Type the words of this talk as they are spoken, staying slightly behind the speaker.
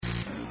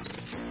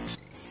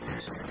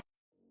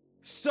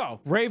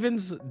So,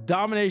 Ravens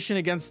domination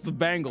against the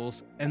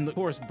Bengals, and of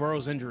course,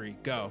 Burrow's injury.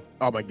 Go.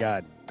 Oh my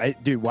God,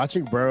 dude,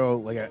 watching Burrow,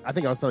 like I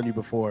think I was telling you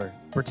before,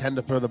 pretend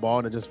to throw the ball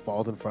and it just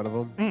falls in front of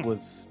him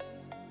was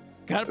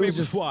gotta be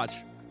just watch.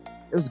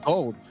 It was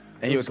gold.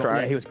 And he was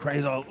crying. Yeah, he was crazy.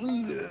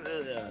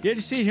 Yeah,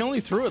 you see, he only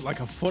threw it like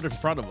a foot in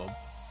front of him.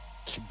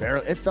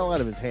 Barely, it fell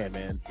out of his hand,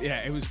 man. Yeah,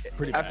 it was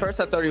pretty bad. At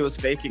first, I thought he was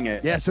faking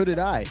it. Yeah, so did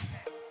I.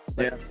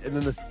 Yeah, and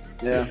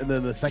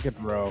then the second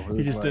throw,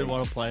 he just didn't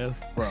want to play us,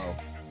 bro.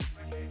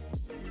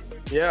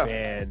 Yeah,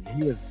 man,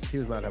 he was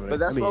not having. But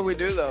that's what we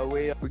do, though.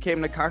 We came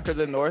to conquer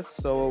the North,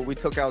 so we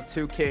took out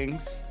 2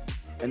 kings,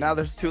 and now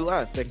there's 2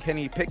 left. And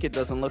Kenny Pickett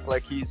doesn't look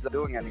like he's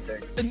doing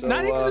anything. So,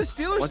 not even the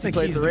Steelers think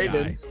he's the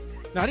Ravens. Guy.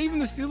 Not even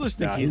the Steelers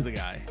think he's the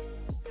guy.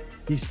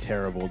 He's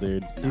terrible,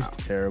 dude. No. He's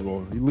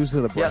terrible. He loses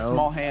to the Browns. Yeah,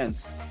 small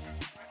hands.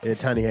 Yeah,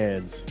 tiny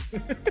hands.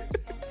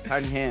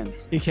 Tiny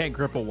hands. He can't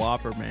grip a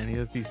Whopper, man. He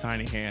has these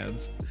tiny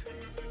hands.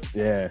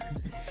 Yeah,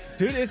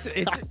 dude, it's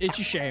a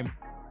shame.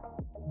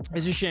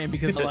 It's a shame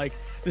because like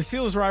the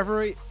Steelers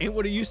rivalry ain't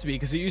what it used to be.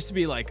 Because it used to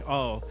be like,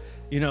 oh,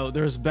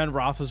 there's Ben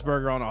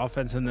Roethlisberger on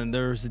offense, and then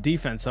there's the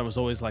defense that was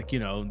always like,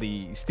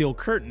 the steel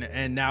curtain,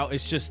 and now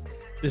it's just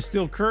the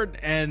steel curtain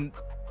and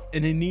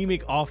an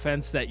anemic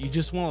offense that you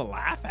just want to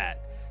laugh at.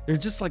 They're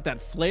just like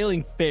that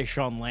flailing fish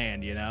on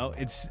land,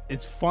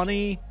 It's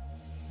funny,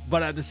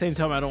 but at the same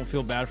time, I don't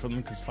feel bad for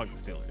them because fuck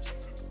the Steelers.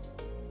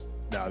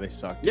 No, they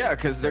suck. Yeah,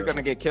 because they're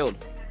gonna get killed.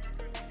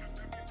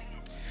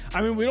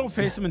 I mean, we don't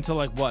face them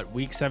until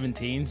week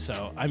 17.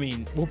 So I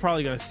mean, we're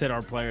probably gonna sit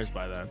our players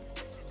by then.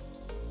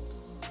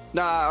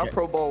 Nah, our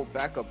Pro Bowl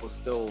backup was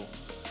still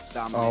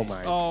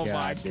dominant. Oh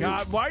my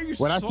God! Why are you?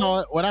 When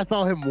I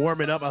saw him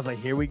warming up, I was like,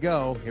 here we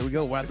go.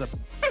 We're about to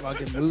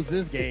fucking lose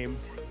this game.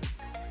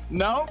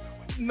 No.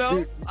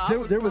 Dude,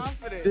 there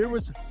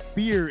was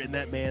fear in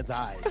that man's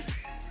eyes.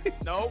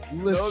 Nope.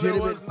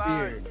 Legitimate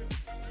fear.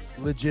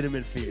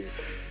 Legitimate fear.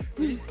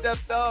 He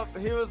stepped up.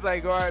 He was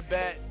like, all right,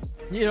 bet.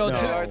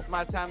 It's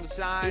my time to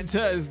shine.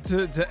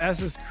 To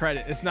S's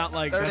credit, it's not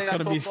like that's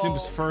going to be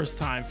Snoop's first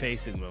time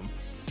facing them.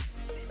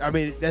 I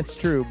mean, that's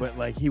true, but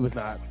like he was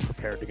not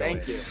prepared to go in.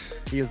 Thank you.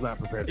 He was not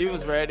prepared. He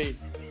was ready.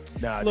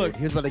 Nah, look, dude,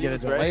 he was about to get a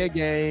delay a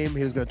game.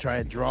 He was going to try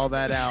and draw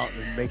that out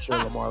and make sure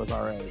Lamar was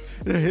all right.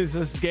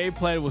 His game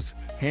plan was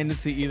handed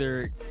to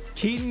either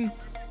Keaton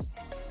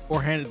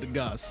or handed to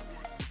Gus.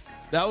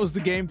 That was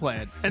the game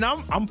plan, and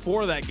I'm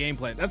for that game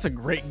plan. That's a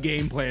great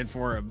game plan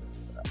for him.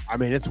 I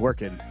mean, it's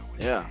working.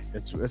 Yeah,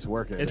 it's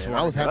working. It's man.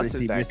 working. I was happy Gus to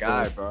see that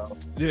guy, bro.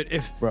 Dude,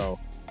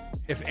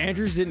 if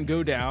Andrews didn't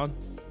go down,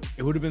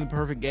 it would have been the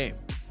perfect game.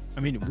 I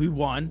mean, we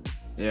won.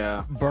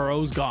 Yeah,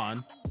 Burrow's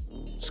gone.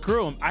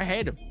 Screw him. I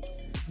hate him.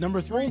 Number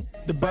 3,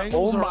 the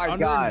Bengals are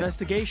under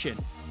investigation.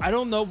 I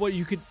don't know what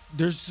you could.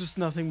 There's just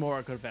nothing more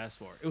I could have asked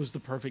for. It was the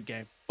perfect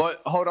game.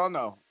 But hold on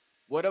though.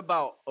 What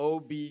about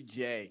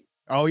OBJ?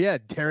 Oh yeah,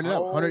 tearing it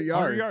up, 100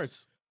 yards. 100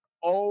 yards.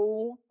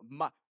 Oh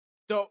my,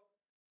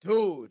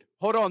 dude.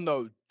 Hold on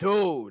though,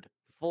 dude.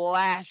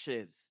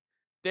 Flashes.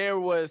 There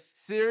was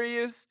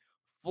serious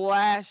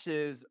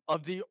flashes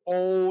of the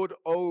old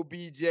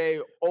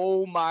OBJ.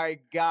 Oh my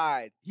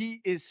God,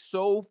 he is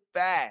so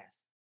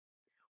fast.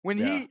 When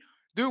he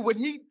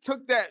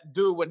took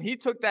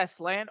that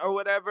slant or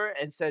whatever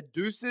and said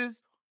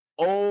deuces,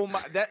 oh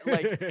my, that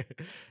like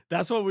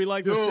that's what we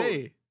like to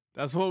see.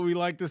 That's what we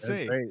like to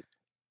see. Great.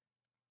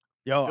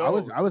 Yo, I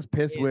was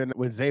pissed when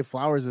Zay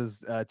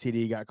Flowers'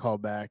 TD got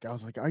called back. I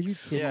was like, are you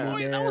kidding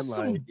me, man? That was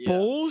some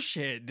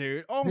bullshit,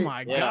 dude. Oh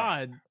my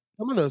God.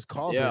 Some of those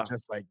calls are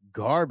just like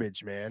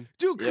garbage, man.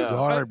 Dude,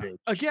 garbage.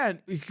 Again,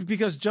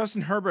 because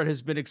Justin Herbert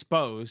has been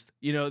exposed,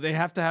 they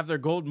have to have their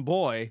golden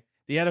boy.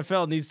 The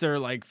NFL needs their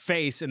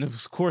face, and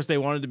of course they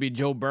wanted to be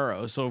Joe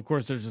Burrow. So of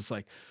course they're just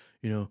like,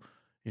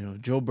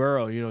 Joe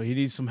Burrow, he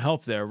needs some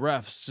help there.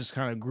 Refs just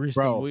kind of grease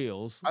the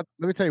wheels.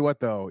 Let me tell you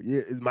what though,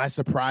 my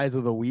surprise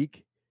of the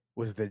week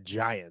was the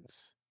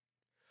Giants.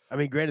 I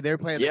mean, granted, they were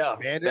playing the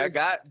Commanders. That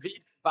got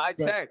beat by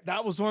Tech.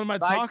 That was one of my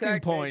talking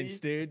points,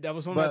 dude. That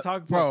was one of my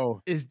talking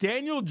points. Is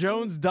Daniel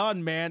Jones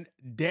done, man?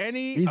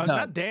 Tommy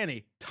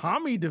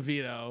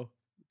DeVito.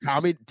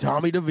 Tommy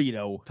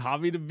DeVito.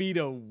 Tommy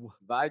DeVito.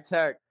 By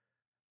Tech.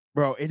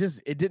 Bro,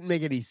 it didn't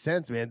make any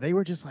sense, man. They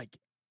were just like,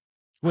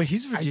 wait,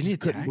 he's Virginia Tech?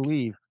 Couldn't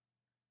believe.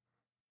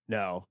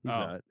 No, he's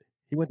not.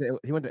 He went to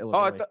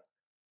Illinois.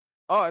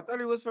 I thought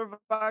he was for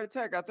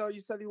Tech. I thought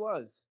you said he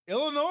was.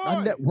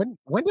 Illinois.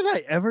 When did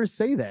I ever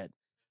say that?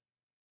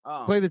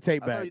 Play the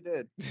tape back. I thought you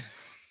did.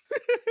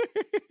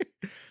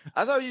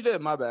 I thought you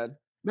did. My bad.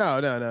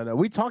 No.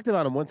 We talked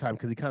about him one time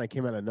because he kind of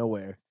came out of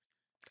nowhere.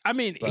 I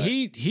mean,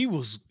 he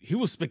was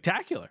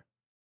spectacular.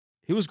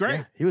 He was great.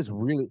 Yeah, he was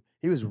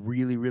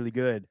really, really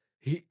good.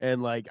 It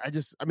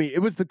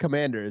was the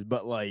Commanders,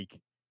 but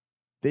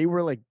they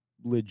were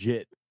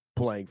legit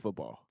playing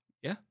football.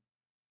 Yeah.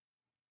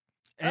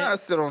 I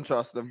still don't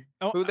trust them.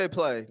 Who they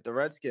play? The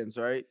Redskins,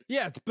 right?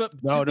 Yeah, but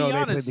no, they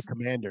played the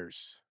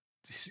Commanders.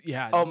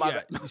 Yeah. Oh my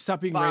bad. Stop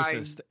being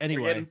racist.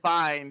 Anyway, they're getting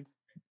fined.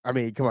 I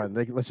mean, come on.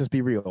 Let's just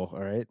be real, all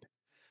right?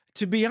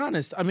 To be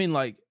honest, I mean,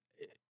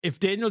 If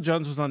Daniel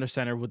Jones was under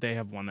center, would they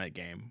have won that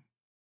game?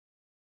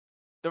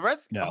 The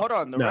rest. No. Hold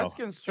on. The No.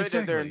 Redskins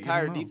traded their Exactly, you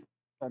entire don't know.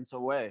 defense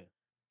away.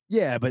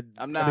 Yeah, but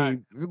I'm I not.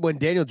 mean, when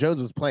Daniel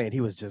Jones was playing,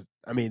 he was just.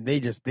 I mean,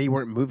 they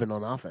weren't moving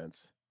on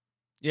offense.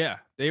 Yeah,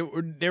 they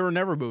were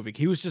never moving.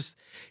 He was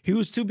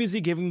too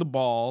busy giving the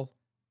ball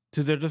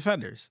to their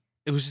defenders.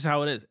 It was just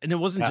how it is, and it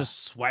wasn't Yeah.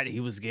 just Sweat he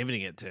was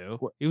giving it to.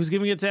 What- He was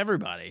giving it to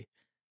everybody.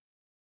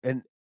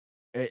 And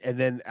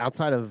then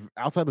outside of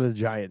the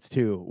Giants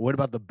too. What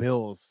about the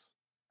Bills?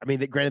 I mean,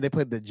 granted they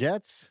played the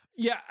Jets.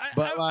 Yeah,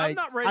 But, I'm like,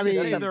 not ready I to mean-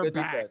 say That's they're good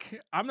back.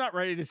 defense. I'm not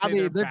ready to say I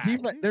mean, they're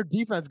back. their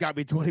defense got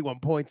me 21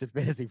 points in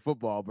fantasy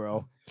football,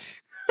 bro.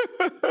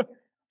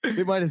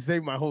 They might have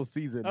saved my whole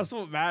season. That's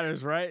what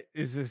matters, right?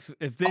 Is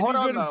if they Hold do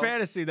on, good in though.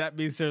 fantasy, that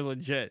means they're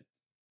legit.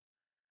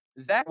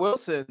 Zach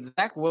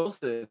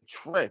Wilson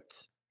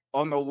tripped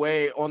on the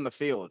way on the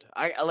field.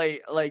 I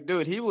like,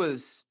 dude, he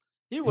wasn't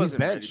ready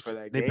benched. for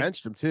that They game.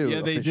 benched him too.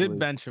 Yeah, they officially. did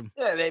bench him.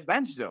 Yeah, they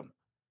benched him.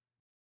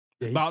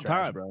 Yeah, he's About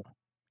trash, time. bro.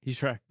 He's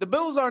tracked. The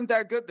Bills aren't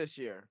that good this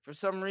year for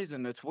some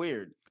reason. It's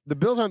weird. The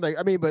Bills aren't like.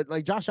 I mean, but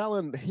like Josh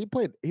Allen, he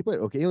played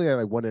okay. He only had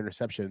like one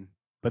interception,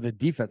 but the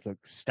defense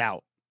looked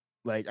stout.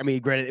 Like, I mean,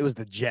 granted, it was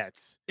the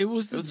Jets. It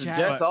was the It was the Jets.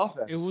 Jets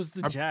offense. It was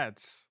the I'm-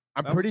 Jets.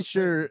 I'm That pretty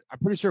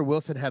was- sure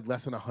Wilson had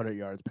less than 100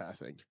 yards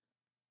passing.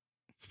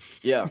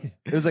 Yeah,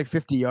 It was like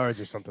 50 yards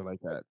or something like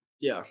that.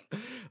 yeah.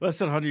 Less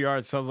than 100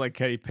 yards sounds like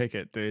Kenny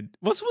Pickett, dude.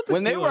 What's with the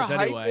When they were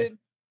Steelers anyway?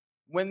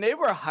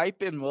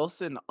 hyping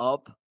Wilson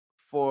up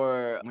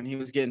for when he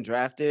was getting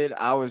drafted,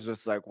 I was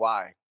just like,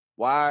 why?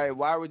 Why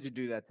would you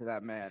do that to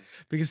that man?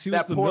 Because he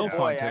was That the poor milf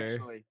boy, hunter.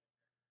 actually.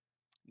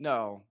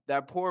 No,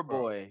 that poor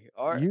boy.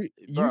 You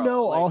bro,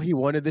 know, all like- he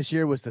wanted this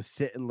year was to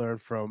sit and learn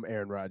from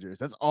Aaron Rodgers.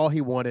 That's all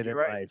he wanted in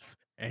You're right. life.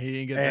 And he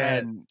didn't get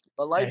that. And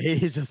But like,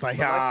 he's just like,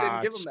 but life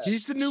didn't give him that.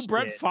 He's the new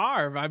Brett shit.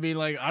 Favre. I mean,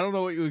 like, I don't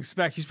know what you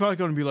expect. He's probably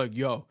going to be like,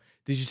 yo,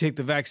 did you take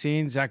the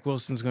vaccine? Zach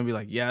Wilson's going to be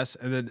like, yes.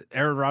 And then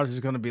Aaron Rodgers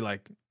is going to be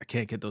like, I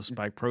can't get those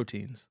spike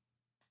proteins.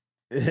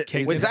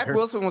 When when Zach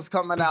Wilson was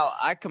coming out,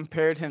 I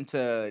compared him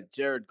to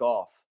Jared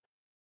Goff.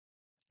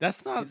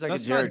 That's not, He's like a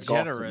that's Jared not Goff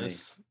to me.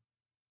 generous.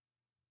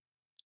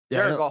 Yeah,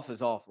 I Jared know. Goff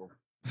is awful.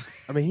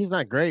 I mean, he's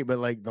not great, but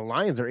like the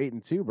Lions are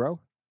 8-2, bro.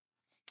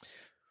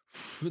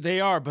 They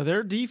are, but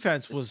their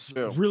defense was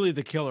true. really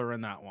the killer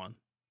in that one.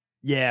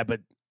 Yeah,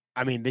 but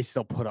I mean, they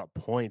still put up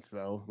points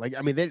though. Like,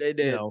 I mean, They did.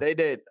 You know, They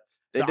did.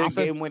 They the did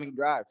offense- game-winning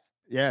drives.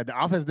 yeah, the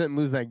offense didn't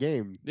lose that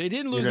game. They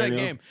didn't You lose know that what I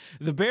mean? game.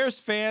 The Bears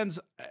fans,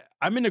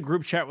 I'm in a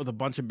group chat with a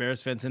bunch of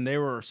Bears fans, and they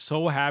were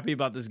so happy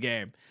about this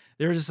game.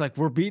 They were just like,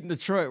 "We're beating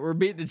Detroit. We're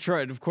beating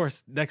Detroit." And of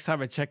course, next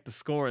time I check the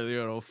score,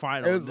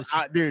 final. It was,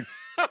 dude.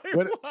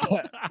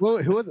 What,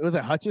 who was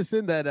it?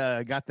 Hutchinson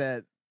that got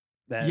that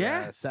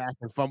Yeah. sack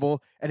and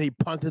fumble, and he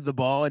punted the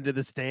ball into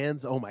the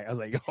stands. Oh my! I was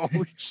like,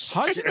 oh shit.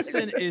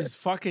 Hutchinson is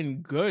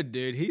fucking good,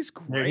 dude. He's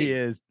There great. he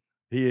is.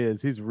 He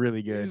is. He's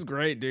really good. He's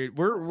great, dude.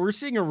 We're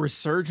seeing a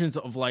resurgence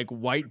of like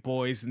white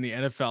boys in the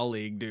NFL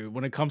league, dude.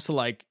 When it comes to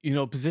like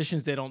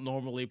positions they don't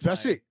normally play.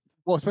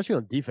 especially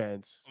on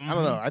defense. I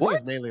don't know. I think What?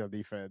 it's mainly on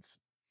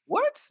defense.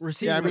 What? We're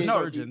seeing I a mean- No,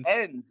 the resurgence.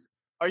 ends.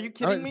 Are you I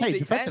kidding was me? say The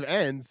defensive ends.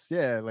 ends.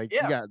 Yeah, like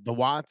Yeah. you got the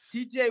Watts.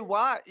 TJ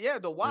Watt. Yeah,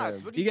 the Watts.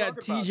 Yeah. What are You got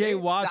talking about? TJ They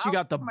Watts, you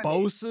got the dominate.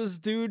 Bosa's,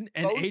 dude,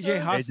 and Bosa, AJ they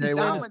Hutchinson is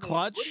dominate.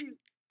 clutch.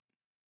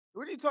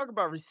 What are you talking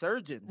about?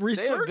 Resurgence. They have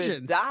Resurgence.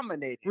 been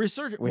dominating.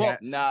 Resurgent. We Well,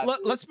 had- Nah,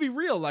 let's be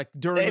real. Like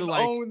during they've the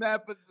like owned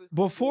that. But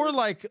before,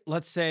 like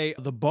let's say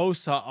the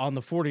Bosa on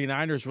the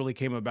 49ers really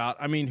came about.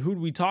 I mean, who'd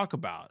we talk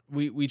about?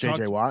 We talked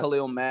JJ Watt.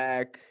 Khalil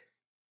Mack.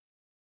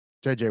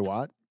 JJ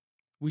Watt.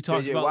 we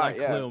talked JJ about Watt, like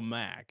yeah. Khalil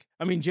Mack.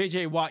 I mean,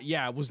 JJ Watt,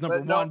 yeah, was number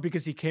But no- one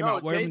because he came no,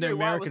 out wearing the JJ Watt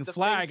was American the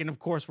flag, face. and of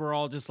course we're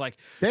all just like,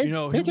 They, You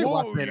know, JJ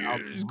Watt's whoa, been yeah, a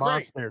he's great.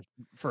 monster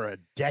for a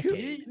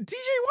decade. TJ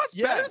Watt's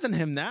better than Yes.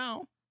 him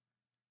now.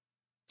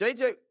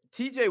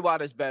 TJ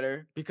Watt is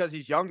better because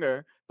he's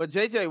younger, but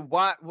JJ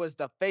Watt was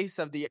the face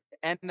of the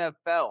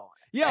NFL.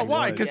 Yeah, He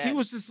why? was. Because he Yeah.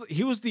 was just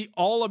he was the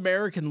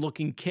all-American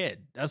looking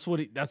kid. That's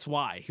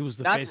why he was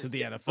the Not face of just-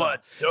 the NFL.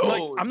 but Like,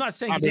 dude, I'm not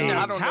saying I he didn't mean,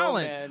 have I don't know,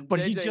 talent, man. but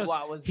he JJ just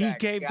Watt was he that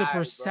gave the guy,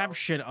 bro.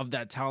 perception of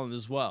that talent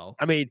as well.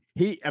 I mean,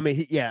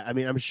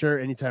 I'm sure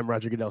anytime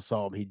Roger Goodell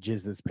saw him, he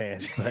jizzed his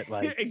pants. But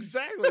like,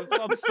 exactly, that's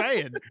what I'm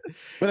saying.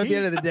 but at he- the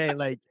end of the day,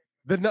 like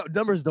the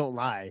numbers don't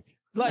lie.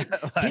 Like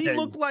he Like-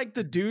 looked like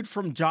the dude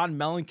from John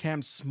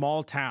Mellencamp's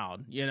Small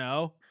Town. You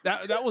know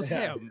that was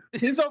Yeah. him.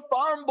 He's a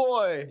farm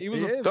boy. He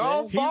was He a is, They're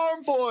all man. he-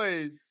 farm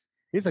boys.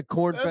 He's a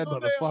corn-fed That's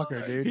what they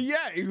motherfucker, are. dude.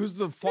 Yeah, he was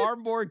the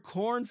farm boy,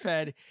 corn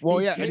fed.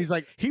 Well, yeah, and he's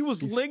like, he was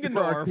he's super Linganor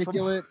from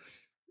articulate.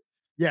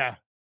 Yeah,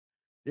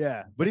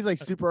 but he's like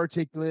super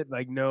articulate.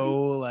 Like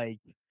no, like,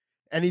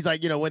 and he's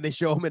like, when they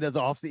show him in his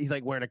office, he's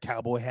like wearing a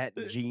cowboy hat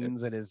and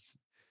jeans and his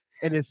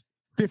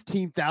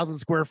 15,000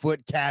 square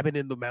foot cabin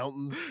in the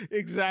mountains.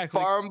 exactly.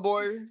 Farm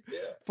boy. Yeah.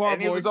 Farm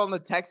and he boy. was on the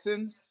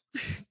Texans.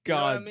 You know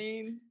God, what I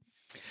mean?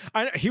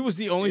 he was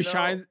the only You know?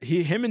 shine.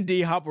 Him and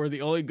D Hop were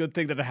the only good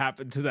thing that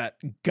happened to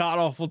that god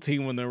awful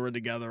team when they were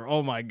together.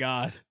 Oh my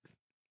god.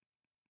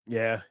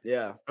 Yeah.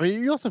 Yeah. I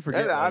mean, you also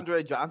forget And like,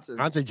 Andre Johnson.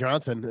 Andre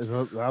Johnson is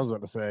what I was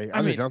about to say. I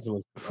Andre mean, Johnson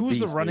was a Who's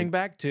the beast, running dude.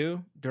 back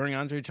too during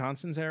Andre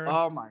Johnson's era?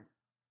 Oh my.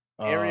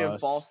 Arian Uh,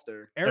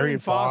 Foster. Arian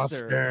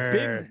Foster,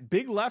 Foster.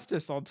 big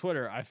leftist on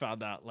Twitter. I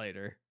found out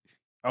later.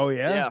 Oh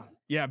yeah.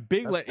 Yeah,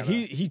 big. That's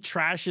He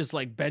trashes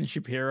like Ben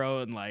Shapiro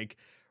and like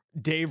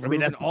Dave I mean, Rubin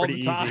that's all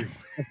pretty the time. easy.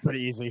 That's pretty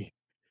easy.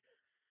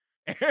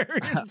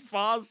 Arian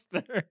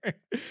Foster.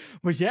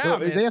 But yeah, Well,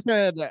 man. they also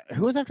had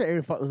who was after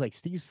Arian Foster? It was like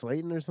Steve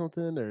Slayton or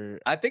something, or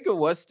I think it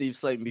was Steve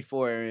Slayton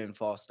before Arian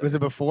Foster. was it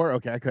before?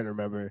 Okay, I couldn't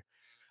remember.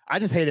 I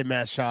just hated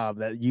Matt Schaub,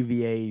 that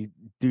UVA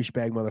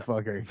douchebag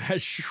motherfucker.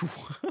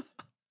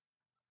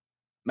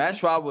 Matt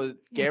Schwab was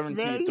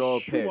guaranteed to throw a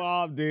pick.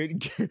 Schwab,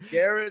 dude.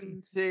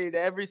 Guaranteed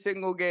every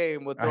single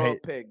game would throw a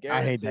pick.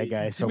 I hate that Guaranteed.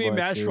 guy To so me, much.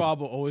 Matt dude. Schwab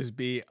will always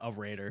be a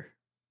Raider.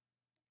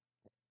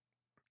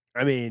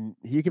 I mean,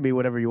 he can be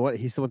whatever you want.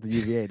 He still went to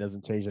UVA. It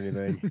doesn't change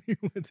anything.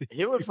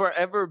 He would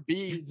forever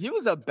be. He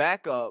was a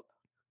backup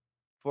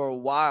for a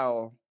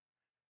while,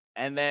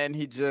 and then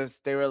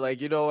they were like,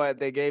 you know what?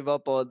 They gave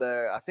up on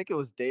I think it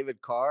was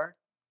David Carr.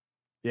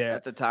 Yeah,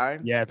 at the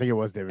time. yeah, I think it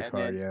was David And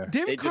Carr. then- Yeah,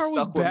 David They just Carr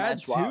was stuck with Matt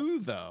bad Schwab. too,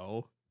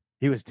 though.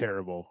 he was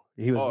terrible.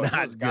 He was not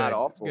He was good. god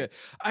awful. Good.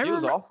 He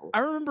was awful. I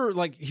remember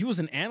like he was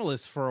an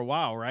analyst for a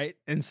while, right?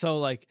 And so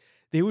like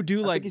they would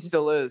do I like think he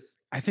still is.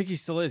 I think he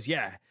still is,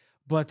 yeah.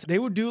 But they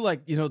would do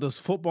like, you know, those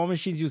football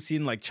machines you would see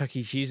in like Chuck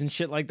E. Cheese and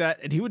shit like that,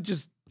 and he would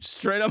just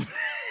straight up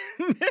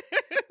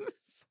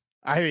miss.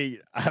 I mean,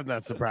 I'm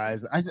not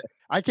surprised.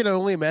 I can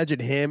only imagine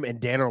him and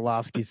Dan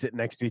Orlovsky sitting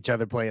next to each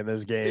other playing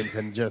those games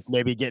and just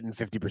maybe getting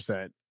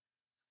 50%.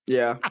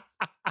 Yeah.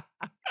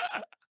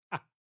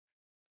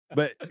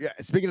 But yeah,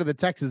 speaking of the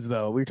Texans,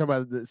 though, we were talking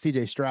about the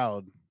CJ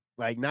Stroud.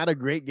 Like, not a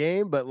great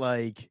game, but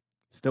like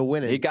still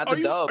winning. He got Are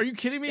the you, dub. are you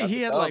kidding me? Got He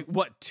the had dub. like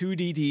what, two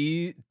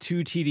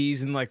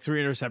TDs and like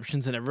 3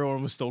 interceptions, and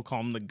everyone was still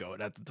calling him the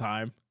GOAT at the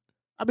time.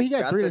 I mean, he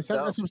got got 3 the interceptions. That's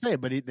dub. what I'm saying.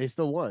 But they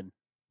still won.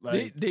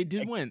 Like, They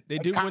did win. They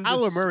did win.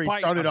 Kyler Murray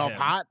despite started of off him.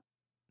 hot.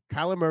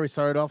 Kyler Murray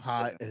started off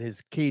hot, and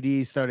his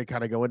KD started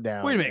kind of going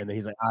down. Wait a minute. And then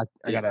he's like,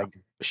 I Yeah. gotta.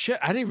 Shit,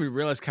 I didn't even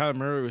realize Kyler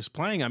Murray was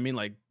playing. I mean,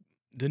 like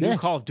the new Yeah.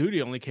 Call of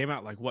Duty only came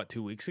out like what,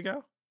 2 weeks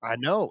ago? I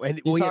know. And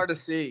He's well, he had- hard to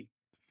see.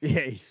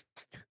 Yeah,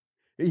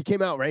 he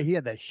came out right. He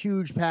had that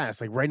huge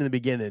pass, like right in the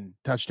beginning,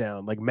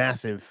 touchdown, like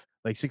massive,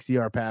 like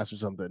 60-yard pass or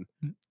something.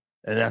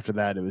 And after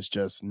that, it was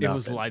just nothing. It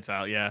was lights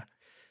out. Yeah,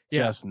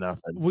 just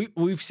nothing.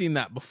 we've seen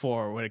that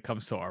before when it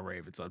comes to our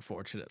Ravens.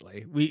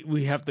 Unfortunately,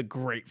 we have the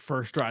great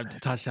first drive to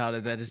touchdown,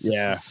 and then it's just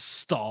Yeah.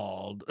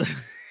 stalled.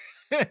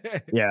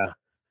 Yeah, God,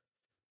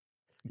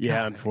 I hate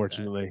that.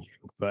 unfortunately.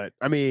 But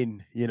I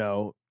mean, you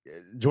know,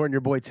 Jordan,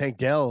 your boy Tank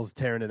Dell's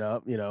tearing it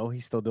up. You know,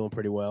 he's still doing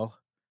pretty well.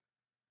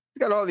 He's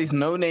got all these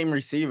no-name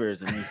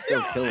receivers, and he's still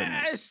Yo, killing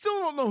I it. still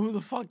don't know who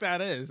the fuck that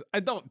is. I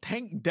don't.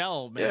 Tank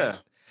Dell, man. Yeah.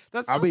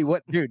 That's I mean,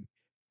 what, dude?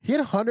 He had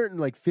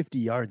 150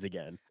 yards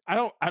again. I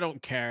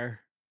don't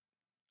care.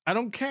 I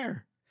don't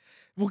care.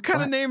 What kind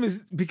of What? name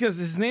is, because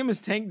his name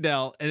is Tank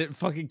Dell, and it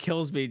fucking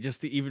kills me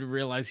just to even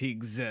realize he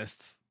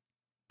exists.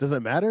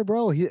 Doesn't matter,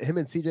 bro. Him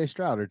and CJ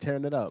Stroud are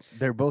tearing it up.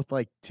 They're both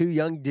like 2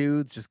 young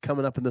dudes just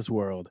coming up in this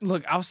world.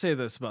 Look, I'll say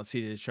this about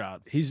CJ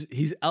Stroud.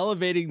 He's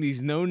elevating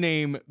these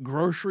no-name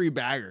grocery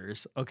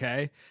baggers,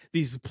 okay?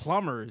 These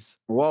plumbers.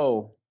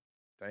 Whoa.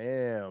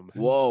 Damn.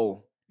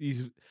 Whoa.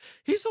 He's a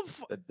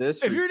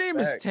if your name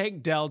is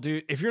Tank Dell,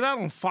 dude, if you're not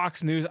on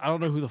Fox News, I don't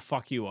know who the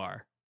fuck you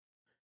are.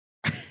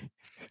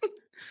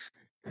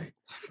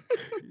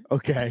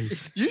 Okay.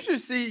 You should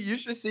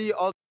see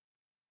all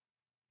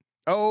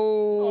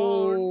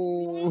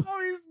Oh. no,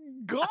 he's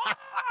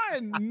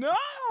gone.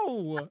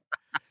 No.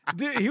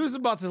 Dude, he was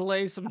about to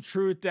lay some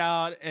truth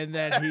down, and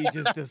then he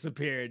just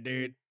disappeared,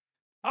 dude.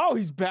 Oh,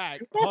 he's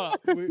back. Hold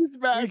on. He's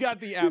back. We got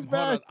the M. He's Hold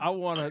on. back. I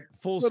want to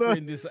full Hold on.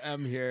 screen this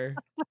M here.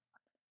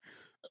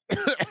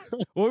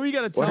 What were you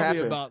gonna tell me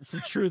happened? about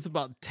some truth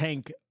about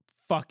Tank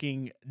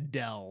fucking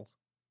Dell?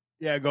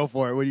 Yeah, go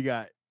for it. What do you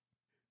got?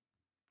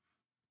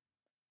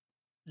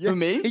 Yeah, Who,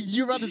 me?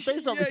 You're about to say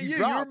something. Yeah,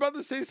 you were about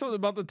to say something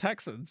about the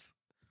Texans.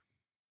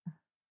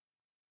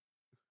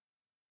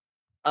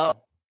 Oh,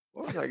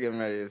 what was I getting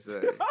ready to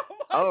say?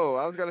 Oh,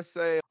 I was gonna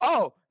say.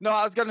 Oh no,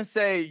 I was gonna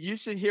say you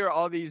should hear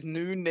all these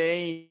new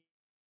name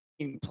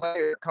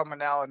players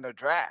coming out in the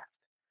draft.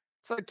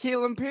 It's like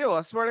Keelan Peele.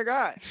 I swear to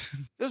God.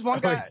 There's one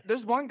Oh, yeah. guy.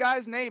 There's one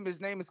guy's name.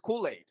 His name is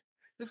Kool-Aid.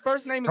 His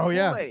first name is Oh,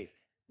 yeah. Kool-Aid.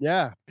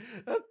 Yeah,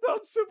 That's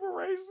not super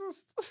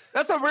racist.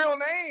 That's a real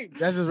name.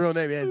 that's his real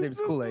name. Yeah, his name's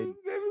His Kool-Aid. name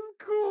is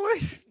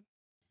Kool-Aid.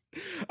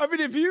 I mean,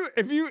 if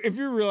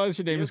you realize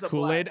your name He is was a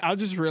Kool-Aid, black. I'll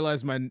just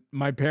realize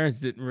my parents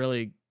didn't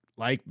really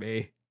like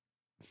me.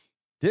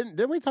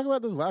 Didn't we talk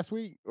about this last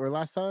week or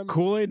last time?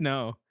 Kool-Aid,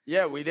 no.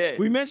 Yeah, we did.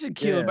 We mentioned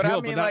Keelan Yeah. Peele, But I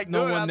but mean, not, like,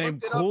 no dude, I one named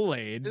looked it up.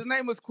 Kool-Aid. His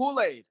name was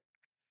Kool-Aid.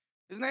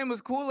 His name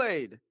was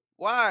Kool-Aid.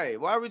 Why?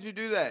 Why would you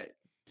do that?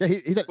 Yeah,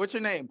 he's like, What's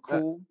your name? Uh,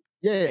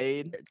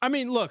 Kool-Aid. yeah. I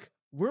mean, look,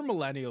 we're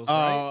millennials,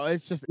 Oh, right?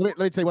 it's just let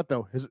me tell you what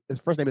though. His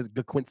first name is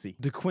DeQuincy.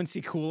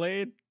 DeQuincy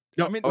Kool-Aid.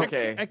 No, I mean,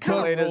 Okay, it kind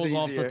Kool-Aid of is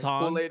rolls off easier. the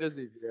tongue. Kool-Aid is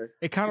easier.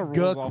 It kind of G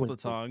rolls off the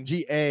Quincy.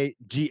 tongue.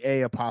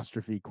 G-A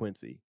apostrophe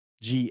Quincy.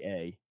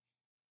 G-A.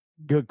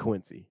 Good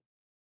Quincy.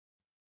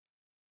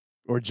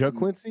 Or Jug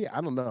Quincy? I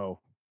don't know.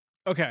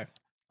 Okay,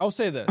 I'll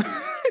say this.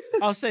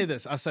 I'll say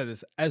this.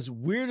 As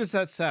weird as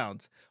that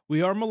sounds,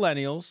 we are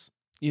millennials.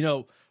 You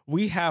know,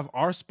 we have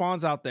our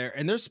spawns out there,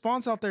 and there's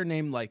spawns out there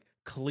named like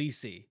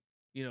Khaleesi,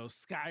 you know,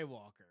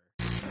 Skywalker.